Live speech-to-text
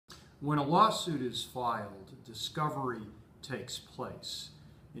When a lawsuit is filed, discovery takes place.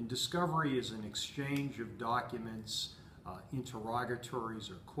 And discovery is an exchange of documents, interrogatories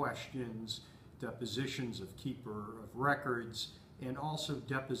or questions, depositions of keeper of records, and also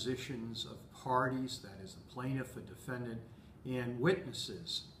depositions of parties, that is the plaintiff, a defendant, and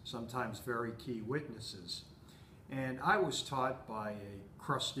witnesses, sometimes very key witnesses. And I was taught by a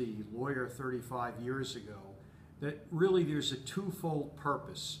crusty lawyer 35 years ago that really there's a twofold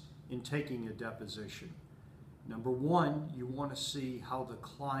purpose in taking a deposition. Number one, you want to see how the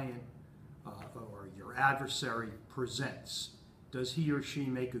client or your adversary presents. Does he or she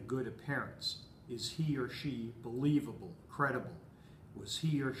make a good appearance? Is he or she believable, credible? Was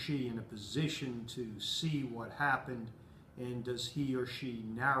he or she in a position to see what happened? And does he or she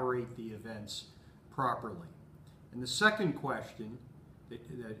narrate the events properly? And the second question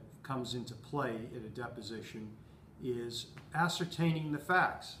that comes into play at a deposition is ascertaining the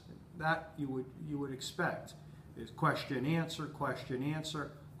facts. That you would expect. It's question,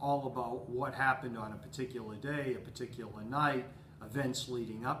 answer, all about what happened on a particular day, a particular night, events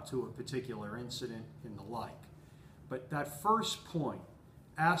leading up to a particular incident, and the like. But that first point,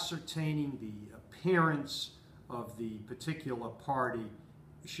 ascertaining the appearance of the particular party,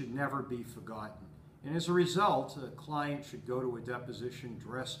 should never be forgotten. And as a result, a client should go to a deposition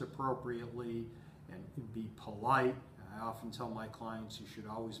dressed appropriately and be polite. I often tell my clients you should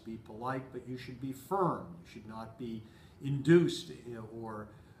always be polite, but you should be firm. You should not be induced or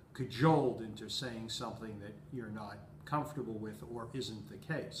cajoled into saying something that you're not comfortable with or isn't the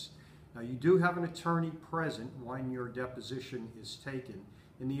case. Now, you do have an attorney present when your deposition is taken,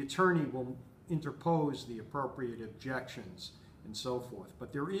 and the attorney will interpose the appropriate objections and so forth.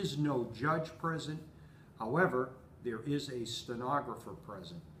 But there is no judge present. However, there is a stenographer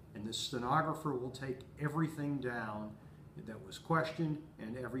present, and the stenographer will take everything down that was questioned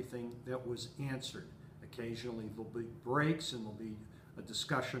and everything that was answered. Occasionally there'll be breaks and there'll be a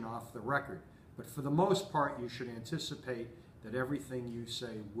discussion off the record. But for the most part, you should anticipate that everything you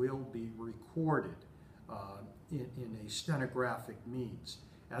say will be recorded in a stenographic means.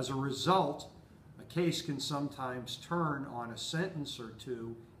 As a result, a case can sometimes turn on a sentence or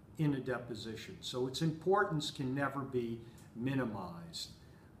two in a deposition. So its importance can never be minimized.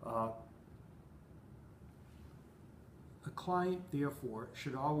 A client, therefore,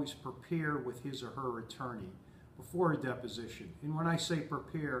 should always prepare with his or her attorney before a deposition. And when I say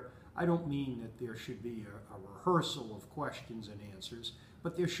prepare, I don't mean that there should be a rehearsal of questions and answers,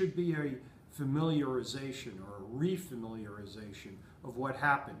 but there should be a familiarization or a refamiliarization of what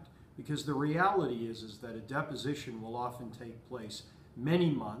happened. Because the reality is that a deposition will often take place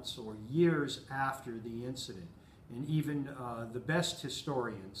many months or years after the incident. And even the best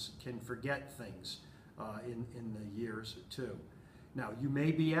historians can forget things in the years or two. Now, you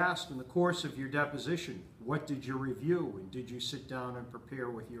may be asked in the course of your deposition, what did you review, and did you sit down and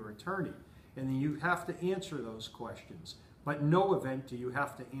prepare with your attorney? And then you have to answer those questions. But in no event do you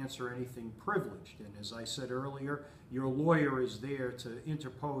have to answer anything privileged. And as I said earlier, your lawyer is there to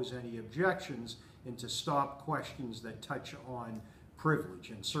interpose any objections and to stop questions that touch on privilege.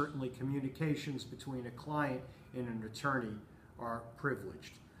 And certainly communications between a client and an attorney are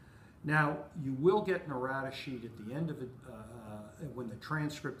privileged. Now, you will get an errata sheet at the end of it when the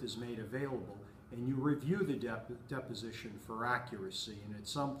transcript is made available, and you review the deposition for accuracy. And at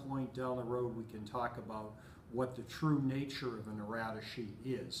some point down the road, we can talk about what the true nature of an errata sheet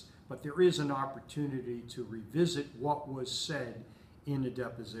is. But there is an opportunity to revisit what was said in a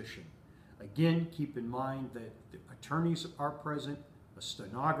deposition. Again, keep in mind that the attorneys are present, a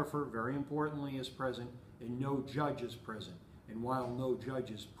stenographer, very importantly, is present, and no judge is present. And while no judge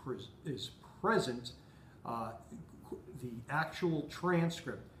is present, the actual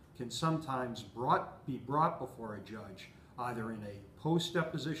transcript can sometimes be brought before a judge, either in a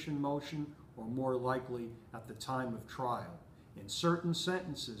post-deposition motion or more likely at the time of trial. And certain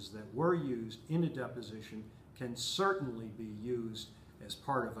sentences that were used in a deposition can certainly be used as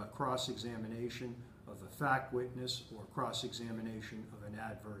part of a cross-examination of a fact witness or cross-examination of an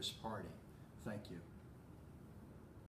adverse party. Thank you.